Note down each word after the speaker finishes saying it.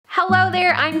Hello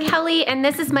there, I'm Kelly, and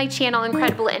this is my channel,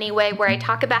 Incredible Anyway, where I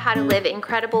talk about how to live an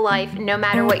incredible life no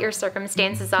matter what your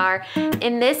circumstances are.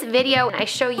 In this video, I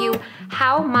show you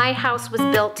how my house was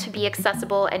built to be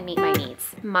accessible and meet my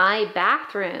needs. My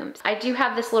bathrooms. I do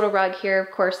have this little rug here, of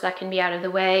course, that can be out of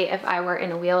the way if I were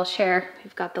in a wheelchair.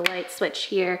 We've got the light switch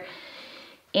here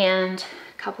and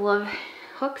a couple of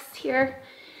hooks here.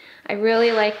 I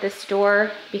really like this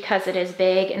door because it is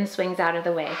big and swings out of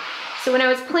the way. So when I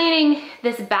was planning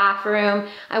this bathroom,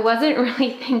 I wasn't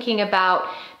really thinking about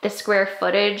the square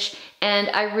footage, and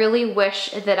I really wish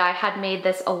that I had made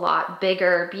this a lot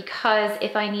bigger, because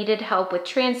if I needed help with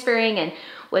transferring and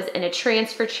was in a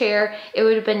transfer chair, it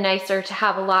would have been nicer to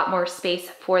have a lot more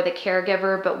space for the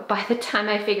caregiver. But by the time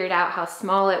I figured out how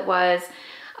small it was,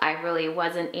 I really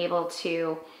wasn't able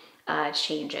to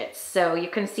change it. So you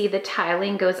can see the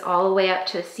tiling goes all the way up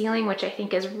to the ceiling, which I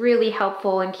think is really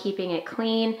helpful in keeping it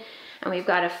clean. And we've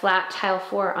got a flat tile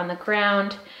floor on the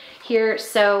ground here.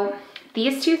 So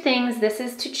these two things, this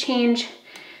is to change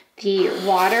the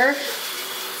water,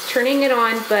 turning it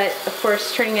on, but of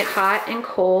course turning it hot and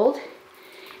cold.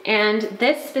 And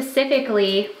this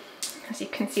specifically, as you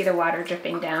can see the water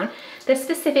dripping down, this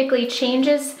specifically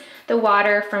changes the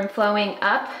water from flowing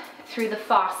up through the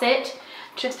faucet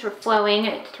just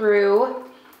flowing through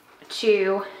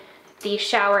to the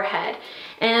shower head.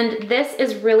 And this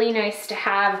is really nice to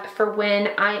have for when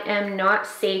I am not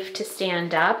safe to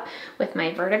stand up with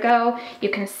my vertigo. You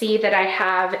can see that I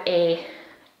have a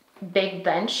big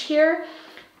bench here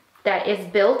that is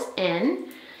built in,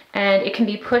 and it can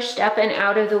be pushed up and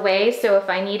out of the way. So if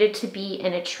I needed to be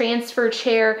in a transfer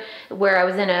chair where I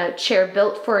was in a chair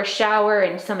built for a shower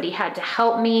and somebody had to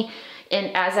help me,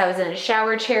 and as I was in a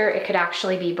shower chair, it could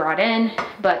actually be brought in.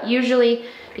 But usually,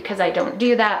 because I don't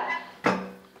do that,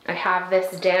 I have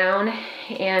this down,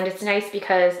 and it's nice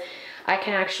because I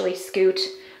can actually scoot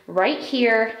right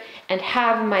here and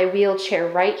have my wheelchair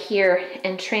right here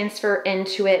and transfer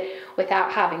into it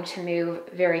without having to move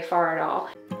very far at all.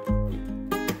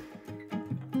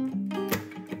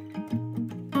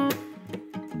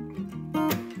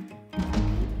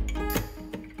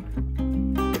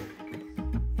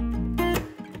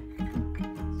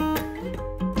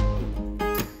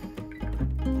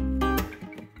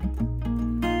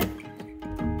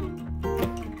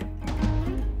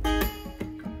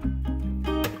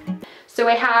 So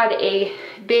I had a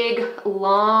big,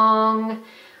 long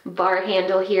bar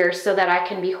handle here so that I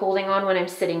can be holding on when I'm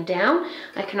sitting down.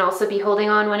 I can also be holding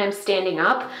on when I'm standing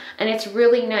up. And it's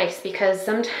really nice because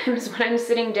sometimes when I'm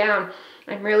sitting down,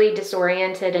 I'm really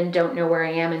disoriented and don't know where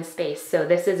I am in space. So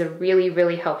this is a really,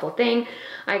 really helpful thing.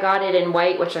 I got it in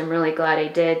white, which I'm really glad I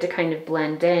did, to kind of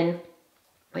blend in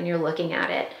when you're looking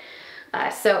at it.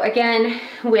 So again,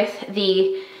 with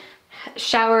the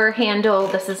shower handle,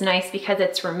 this is nice because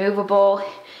it's removable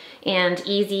and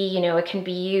easy. You know, it can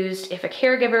be used if a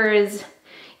caregiver is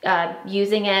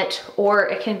using it, or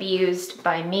it can be used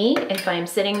by me if I'm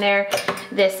sitting there.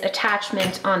 This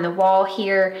attachment on the wall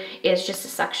here is just a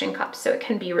suction cup, so it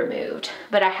can be removed,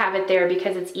 but I have it there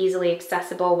because it's easily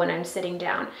accessible when I'm sitting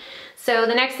down. So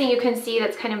the next thing you can see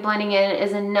that's kind of blending in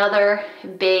is another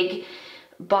big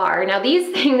bar. Now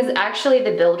these things, actually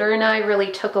the builder and I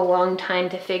really took a long time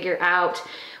to figure out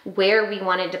where we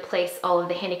wanted to place all of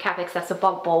the handicap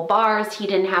accessible bars. He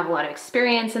didn't have a lot of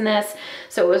experience in this,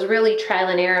 so it was really trial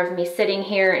and error of me sitting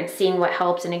here and seeing what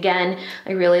helped. And again,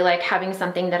 I really like having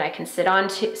something that I can sit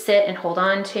and hold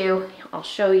on to. I'll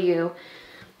show you.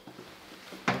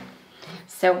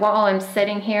 So while I'm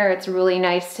sitting here, it's really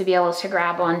nice to be able to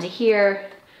grab onto here,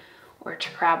 or to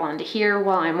grab onto here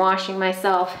while I'm washing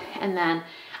myself, and then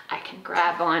I can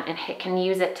grab on and I can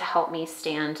use it to help me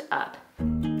stand up.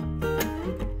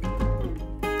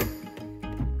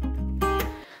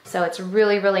 So it's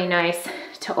really, really nice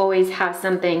to always have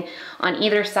something on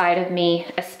either side of me,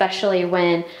 especially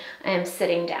when I am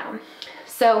sitting down.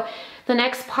 So the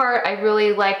next part, I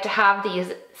really like to have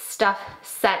these stuff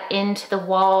set into the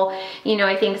wall. You know,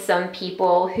 I think some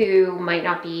people who might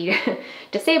not be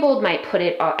disabled might put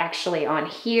it actually on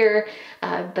here,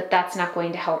 but that's not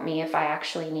going to help me if I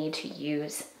actually need to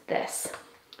use this.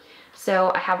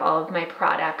 So I have all of my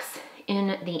products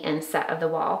in the inset of the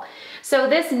wall. So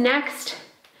this next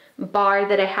bar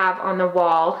that I have on the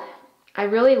wall, I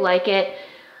really like it.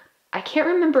 I can't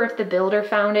remember if the builder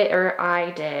found it or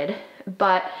I did,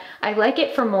 but I like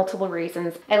it for multiple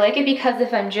reasons. I like it because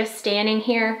if I'm just standing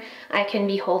here, I can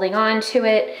be holding on to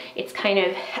it. It's kind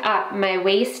of at my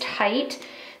waist height,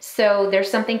 so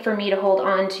there's something for me to hold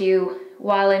on to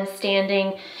while I'm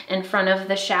standing in front of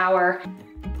the shower.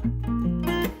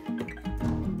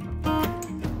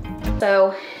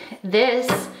 So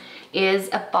this is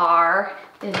a bar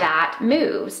that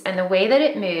moves. And the way that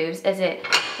it moves is it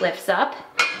lifts up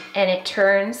and it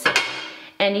turns.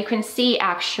 And you can see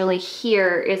actually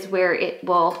here is where it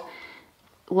will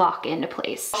lock into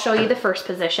place. I'll show you the first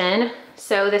position.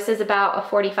 So this is about a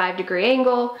 45-degree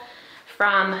angle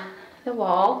from the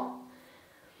wall.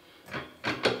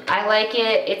 I like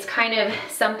it. It's kind of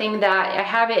something that I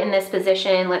have it in this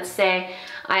position. Let's say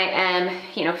I am,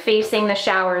 you know, facing the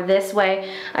shower this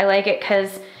way. I like it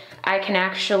because I can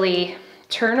actually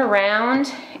turn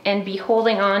around and be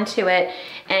holding on to it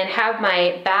and have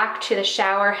my back to the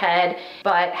shower head,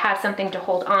 but have something to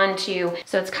hold on to.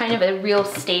 So it's kind of a real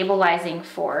stabilizing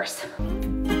force.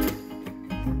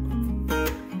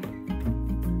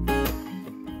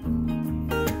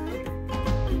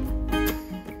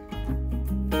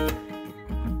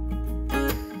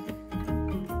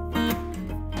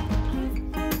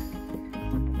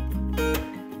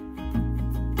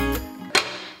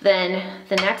 Then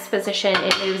the next position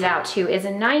it moves out to is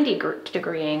a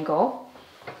 90-degree angle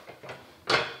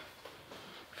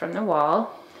from the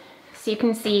wall. So you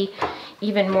can see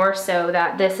even more so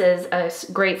that this is a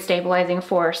great stabilizing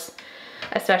force,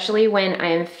 especially when I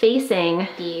am facing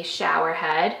the shower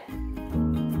head.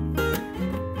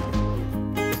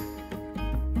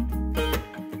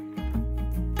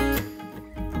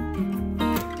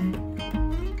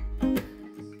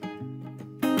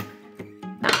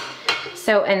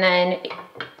 So, and then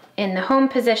in the home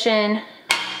position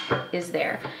is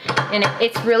there. And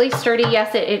it's really sturdy.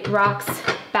 Yes, it rocks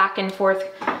back and forth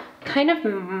kind of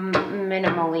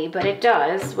minimally, but it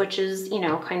does, which is, you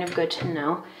know, kind of good to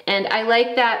know. And I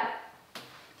like that,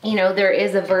 you know, there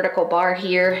is a vertical bar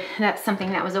here. That's something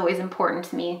that was always important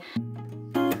to me.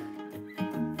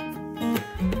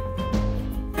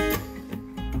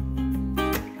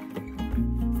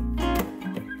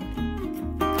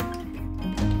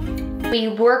 We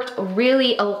worked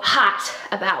really a lot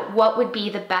about what would be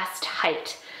the best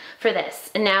height for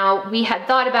this. And now we had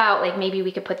thought about like maybe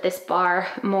we could put this bar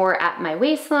more at my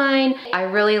waistline. I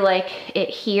really like it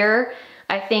here.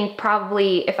 I think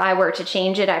probably if I were to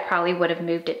change it, I probably would have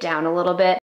moved it down a little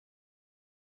bit.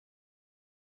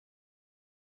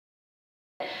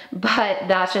 But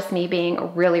that's just me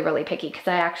being really, really picky because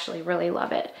I actually really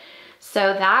love it.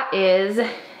 So that is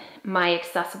my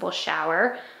accessible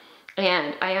shower.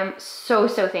 And I am so,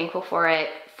 so thankful for it.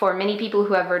 For many people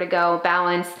who have vertigo,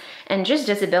 balance, and just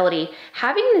disability,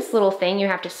 having this little thing you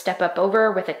have to step up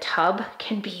over with a tub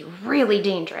can be really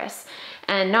dangerous.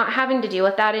 And not having to deal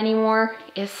with that anymore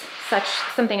is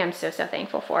something I'm so, so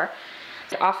thankful for.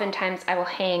 Oftentimes I will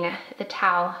hang the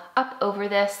towel up over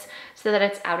this so that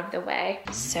it's out of the way.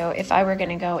 So if I were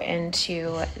gonna go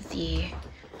into the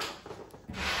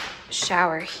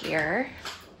shower here,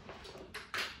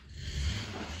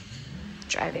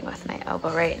 driving with my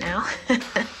elbow right now.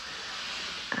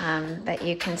 But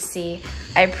you can see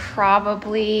I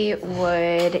probably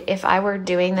would, if I were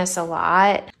doing this a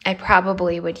lot, I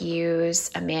probably would use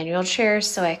a manual chair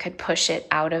so I could push it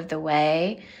out of the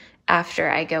way after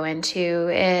I go into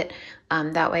it.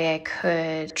 That way I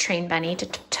could train Benny to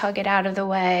tug it out of the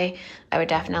way. I would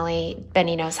definitely,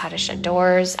 Benny knows how to shut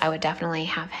doors. I would definitely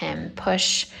have him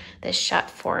push this shut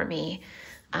for me.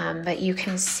 But you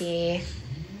can see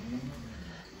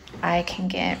I can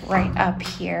get right up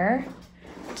here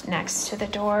next to the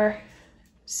door.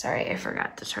 Sorry, I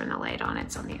forgot to turn the light on.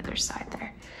 It's on the other side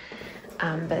there.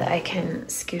 But I can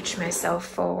scooch myself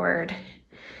forward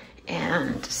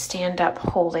and stand up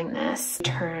holding this,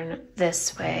 turn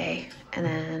this way, and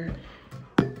then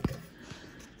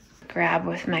grab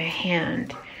with my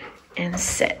hand and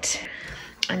sit.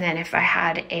 And then if I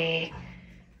had a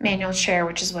manual chair,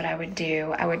 which is what I would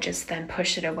do, I would just then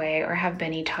push it away or have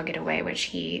Benny tug it away, which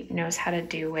he knows how to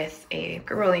do with a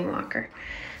rolling walker.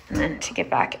 And then to get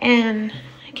back in,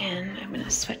 again, I'm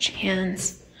gonna switch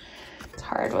hands. It's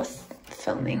hard with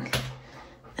filming.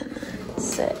 And then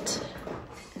sit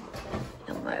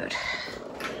and load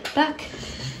back.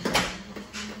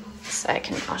 So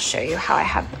I'll show you how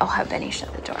I'll have Benny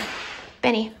shut the door.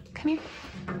 Benny, come here.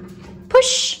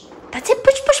 Push, that's it,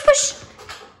 push, push, push.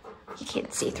 You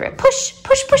can't see through it. Push,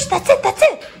 push, push, that's it, that's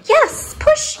it. Yes,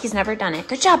 push. He's never done it.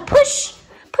 Good job, push,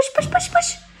 push, push, push,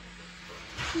 push.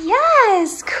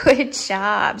 Yes, good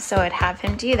job. So I'd have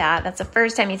him do that. That's the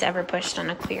first time he's ever pushed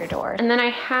on a clear door. And then I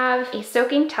have a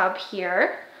soaking tub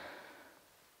here.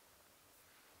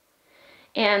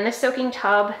 And the soaking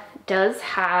tub does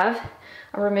have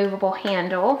a removable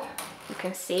handle, you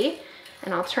can see.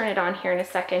 And I'll turn it on here in a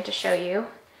second to show you.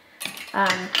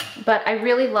 But I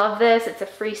really love this. It's a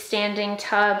freestanding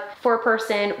tub for a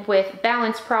person with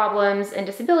balance problems and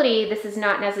disability. This is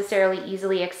not necessarily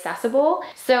easily accessible.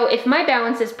 So if my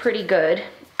balance is pretty good,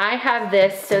 I have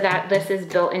this so that this is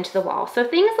built into the wall. So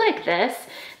things like this,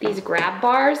 these grab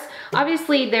bars,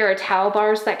 obviously there are towel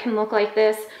bars that can look like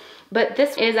this, but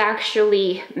this is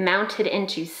actually mounted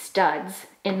into studs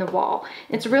in the wall.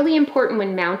 It's really important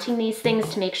when mounting these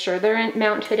things to make sure they're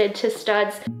mounted into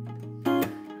studs.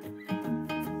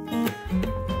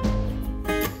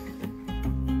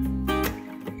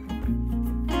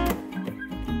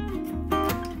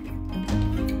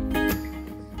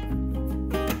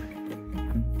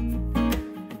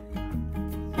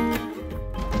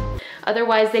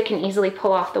 Otherwise, they can easily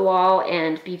pull off the wall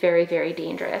and be very, very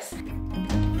dangerous.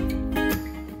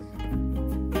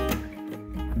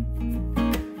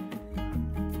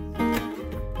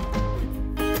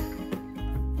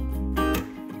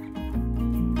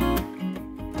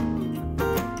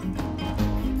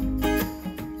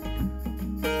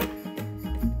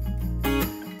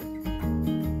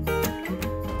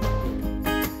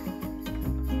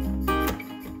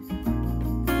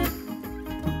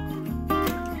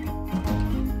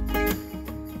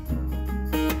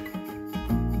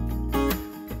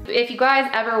 If you guys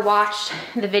ever watched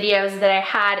the videos that I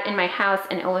had in my house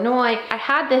in Illinois, I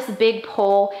had this big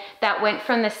pole that went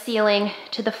from the ceiling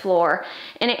to the floor,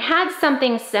 and it had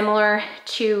something similar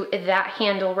to that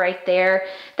handle right there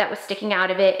that was sticking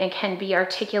out of it and can be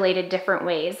articulated different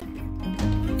ways.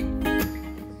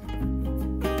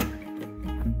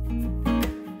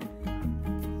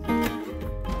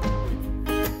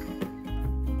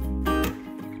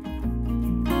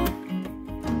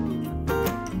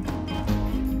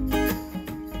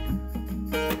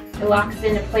 It locks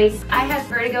into place. I have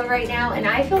vertigo right now and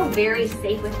I feel very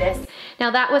safe with this. Now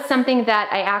that was something that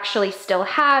I actually still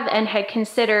have and had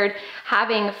considered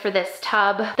having for this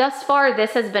tub. Thus far,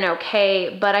 this has been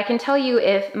okay, but I can tell you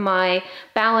if my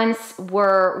balance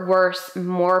were worse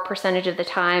more percentage of the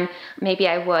time, maybe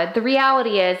I would. The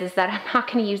reality is that I'm not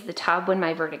gonna use the tub when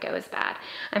my vertigo is bad.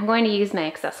 I'm going to use my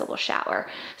accessible shower.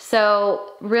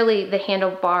 So really the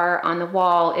handlebar on the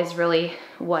wall is really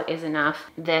what is enough.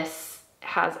 This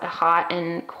has a hot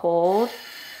and cold,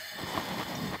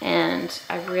 and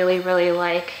I really, really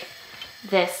like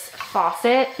this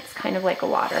faucet. It's kind of like a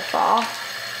waterfall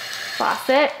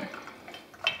faucet.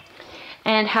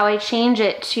 And how I change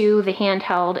it to the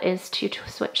handheld is to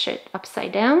switch it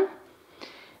upside down.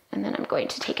 And then I'm going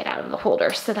to take it out of the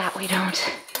holder so that we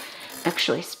don't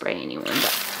actually spray anyone.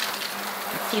 But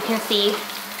as you can see,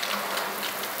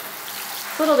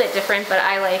 it's a little bit different, but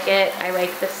I like it. I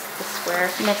like the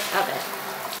squareness of it.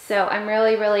 So I'm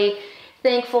really, really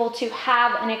thankful to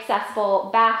have an accessible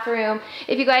bathroom.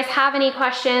 If you guys have any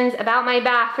questions about my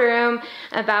bathroom,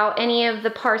 about any of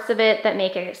the parts of it that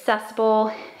make it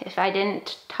accessible, if I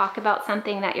didn't talk about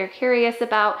something that you're curious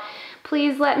about,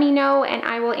 please let me know and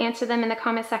I will answer them in the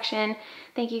comment section.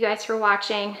 Thank you guys for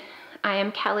watching. I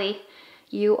am Kelly.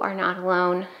 You are not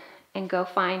alone, and go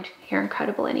find your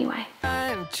incredible anyway.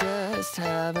 I'm just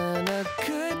having a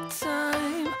good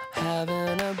time,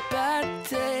 having a bad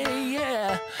day,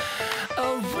 yeah.